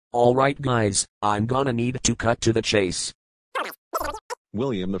Alright guys, I'm gonna need to cut to the chase.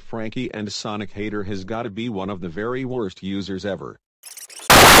 William the Frankie and Sonic hater has gotta be one of the very worst users ever.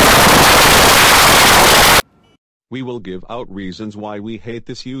 We will give out reasons why we hate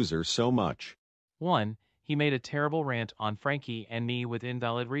this user so much. 1. He made a terrible rant on Frankie and me with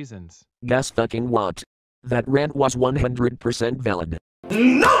invalid reasons. Guess fucking what? That rant was 100% valid.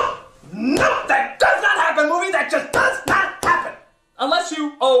 No! No! That does not happen, movie! That just does not happen! Unless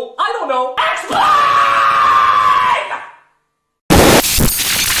you, I don't know, explain!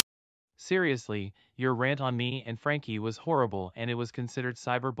 Seriously, your rant on me and Frankie was horrible and it was considered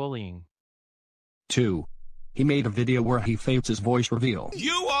cyberbullying. 2. He made a video where he faked his voice reveal.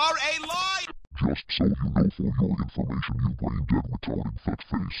 You are a liar! Just so you know, for your information, you brain dead retarded fat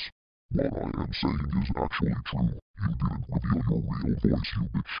face. What I am saying is actually true. You didn't reveal your real voice, you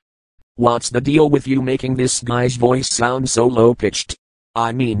bitch. What's the deal with you making this guy's voice sound so low-pitched?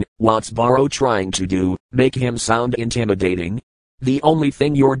 I mean, what's Borrow trying to do, make him sound intimidating? The only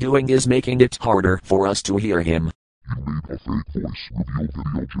thing you're doing is making it harder for us to hear him. You made a fake voice reveal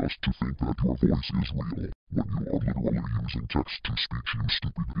video just to think that your voice is real, when you are literally using text-to-speech, you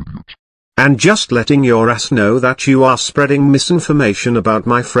stupid idiot. And just letting your ass know that you are spreading misinformation about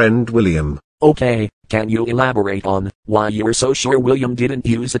my friend William. Okay, can you elaborate on why you're so sure William didn't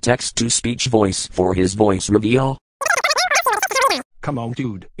use a text-to-speech voice for his voice reveal? Come on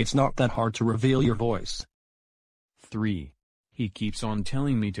dude, it's not that hard to reveal your voice. 3. He keeps on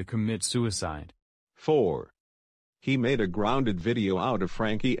telling me to commit suicide. 4. He made a grounded video out of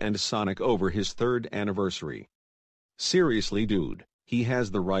Frankie and Sonic over his 3rd anniversary. Seriously dude, he has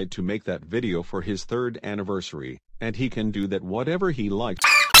the right to make that video for his 3rd anniversary, and he can do that whatever he likes.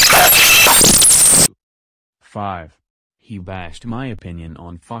 5. He bashed my opinion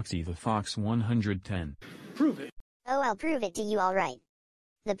on Foxy the Fox 110. Prove it. Oh, I'll prove it to you alright.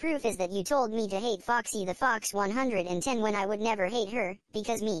 The proof is that you told me to hate Foxy the Fox 110 when I would never hate her,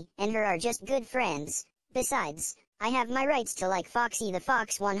 because me and her are just good friends. Besides, I have my rights to like Foxy the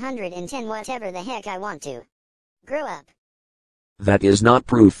Fox 110 whatever the heck I want to. Grow up. That is not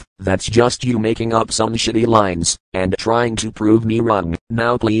proof, that's just you making up some shitty lines, and trying to prove me wrong.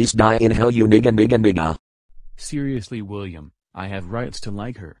 Now please die in hell you nigga. Seriously William, I have rights to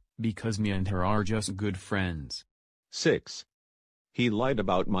like her, because me and her are just good friends. 6. He lied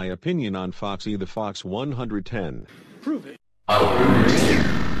about my opinion on Foxy the Fox 110. Prove it. I'll prove it to you.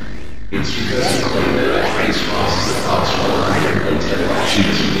 It's because you claim that I face Foxy the Fox 110 while she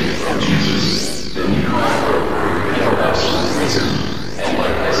was eating from Jesus. Then you call for a proof without absolute reason. And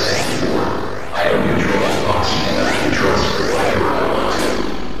like I said before, I am neutral on Foxy and I can trust her whatever I want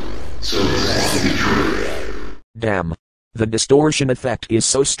to. So this has to be true. Damn. The distortion effect is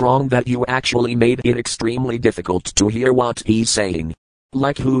so strong that you actually made it extremely difficult to hear what he's saying.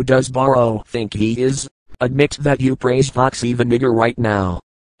 Like who does Borrow think he is? Admit that you praise Foxy the nigger right now.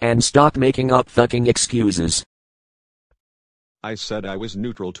 And stop making up fucking excuses. I said I was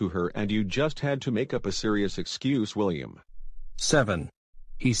neutral to her and you just had to make up a serious excuse, William. 7.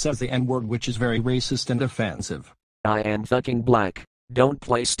 He says the N-word which is very racist and offensive. I am fucking black. Don't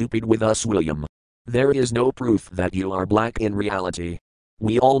play stupid with us, William. There is no proof that you are black in reality.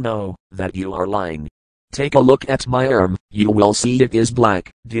 We all know that you are lying. Take a look at my arm, you will see it is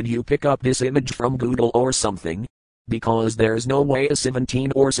black. Did you pick up this image from Google or something? Because there's no way a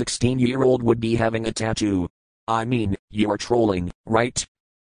 17 or 16-year-old would be having a tattoo. I mean, you're trolling, right?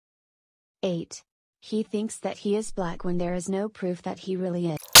 8. He thinks that he is black when there is no proof that he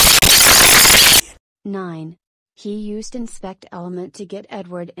really is. 9. He used inspect element to get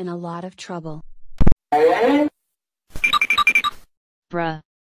Edward in a lot of trouble. Bruh.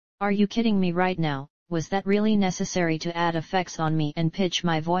 Are you kidding me right now? Was that really necessary to add effects on me and pitch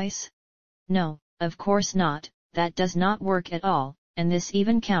my voice? No, of course not, that does not work at all, and this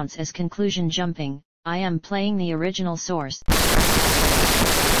even counts as conclusion jumping. I am playing the original source.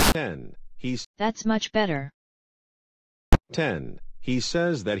 10. That's much better. 10. He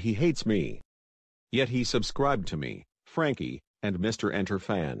says that he hates me. Yet he subscribed to me, Frankie, and Mr. Enter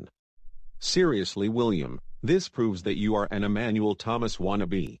fan. Seriously William, this proves that you are an Emmanuel Thomas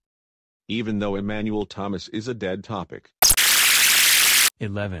wannabe. Even though Emmanuel Thomas is a dead topic.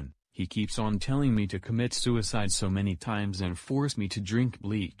 11. He keeps on telling me to commit suicide so many times and force me to drink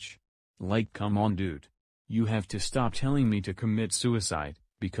bleach. Like come on dude. You have to stop telling me to commit suicide,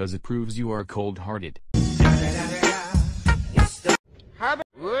 because it proves you are cold-hearted.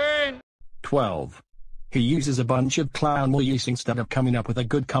 12. He uses a bunch of clown movies instead of coming up with a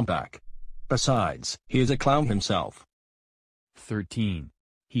good comeback. Besides, he is a clown himself. 13.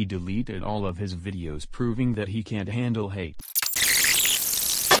 He deleted all of his videos proving that he can't handle hate.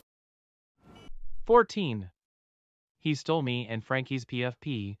 14. He stole me and Frankie's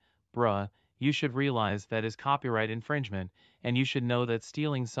PFP, bruh. You should realize that is copyright infringement, and you should know that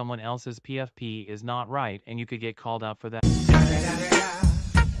stealing someone else's PFP is not right, and you could get called out for that.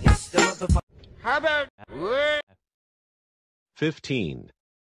 How about 15.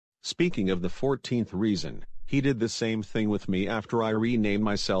 Speaking of the 14th reason, he did the same thing with me after I renamed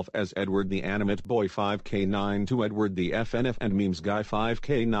myself as Edward the Animate Boy 5K9 to Edward the FNF and Memes Guy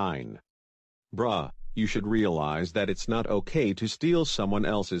 5K9. Bruh, you should realize that it's not okay to steal someone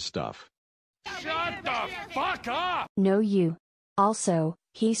else's stuff. shut the fuck up? No, you. Also,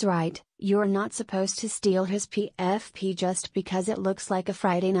 he's right, you're not supposed to steal his PFP just because it looks like a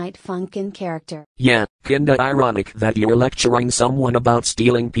Friday Night Funkin' character. Yeah, kinda ironic that you're lecturing someone about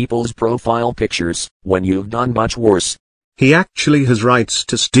stealing people's profile pictures, when you've done much worse. He actually has rights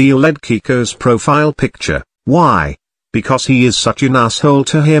to steal Ed Kiko's profile picture. Why? Because he is such an asshole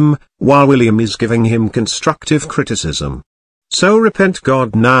to him, while William is giving him constructive criticism. So repent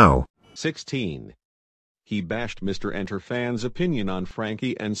God now. 16. He bashed Mr. Enterfan's opinion on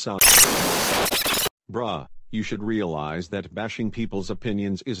Frankie and Sonic. Bruh, you should realize that bashing people's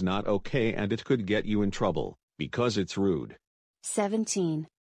opinions is not okay and it could get you in trouble, because it's rude. 17.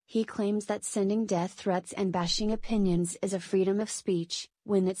 He claims that sending death threats and bashing opinions is a freedom of speech,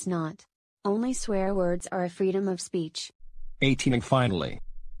 when it's not. Only swear words are a freedom of speech. 18. And finally,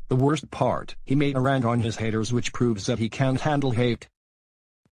 the worst part, he made a rant on his haters, which proves that he can't handle hate.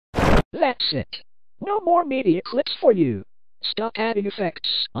 That's it. No more media clips for you. Stop adding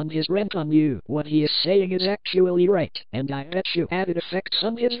effects on his rant on you. What he is saying is actually right, and I bet you added effects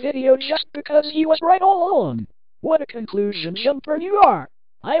on his video just because he was right all along. What a conclusion jumper you are.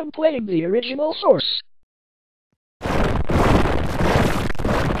 I am playing the original source.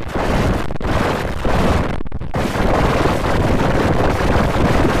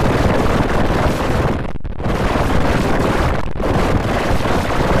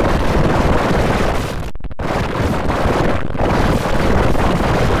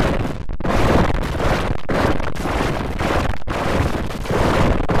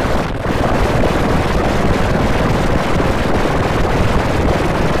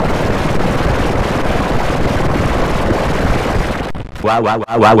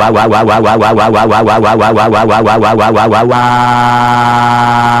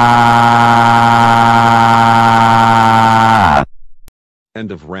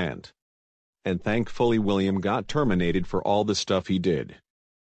 End of rant. And thankfully William got terminated for all the stuff he did.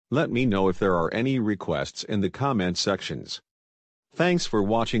 Let me know if there are any requests in the comment sections. Thanks for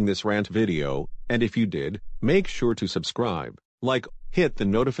watching this rant video, and if you did, make sure to subscribe, like, hit the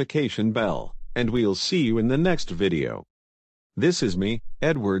notification bell, and we'll see you in the next video. This is me,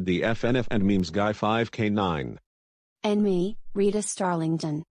 Edward the FNF and Memes Guy 5K9. And me, Rita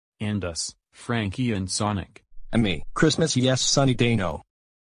Starlington. And us, Frankie and Sonic. And me, Christmas Yes Sunny Dano.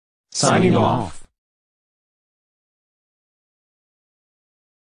 Signing off.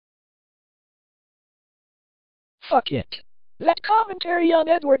 Fuck it. That commentary on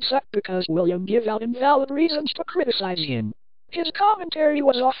Edward sucked because William gave out invalid reasons to criticize him. His commentary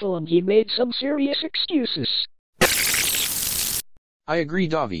was awful and he made some serious excuses. I agree,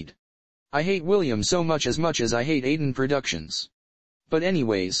 David. I hate William so much as I hate Aiden Productions. But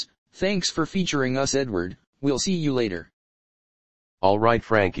anyways, thanks for featuring us, Edward. We'll see you later. Alright,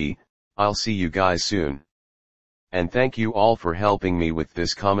 Frankie, I'll see you guys soon. And thank you all for helping me with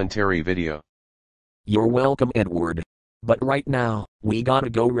this commentary video. You're welcome, Edward. But right now, we gotta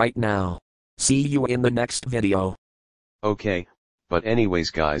go right now. See you in the next video. Okay, but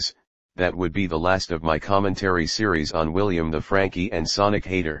anyways guys, that would be the last of my commentary series on William the Frankie and Sonic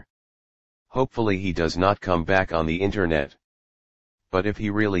hater. Hopefully he does not come back on the internet. But if he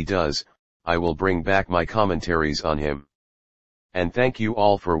really does, I will bring back my commentaries on him. And thank you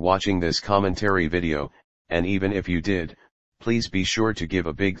all for watching this commentary video, and even if you did, please be sure to give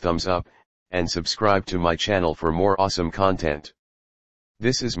a big thumbs up, and subscribe to my channel for more awesome content.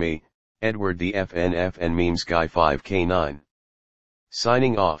 This is me, Edward the FNF and Memes Guy 5K9.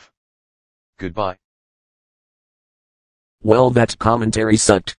 Signing off. Goodbye. Well, that commentary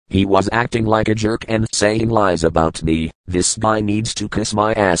sucked. He was acting like a jerk and saying lies about me. This guy needs to kiss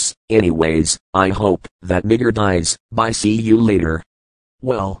my ass. Anyways, I hope that nigger dies. Bye, see you later.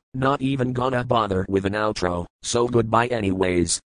 Well, not even gonna bother with an outro, so goodbye anyways.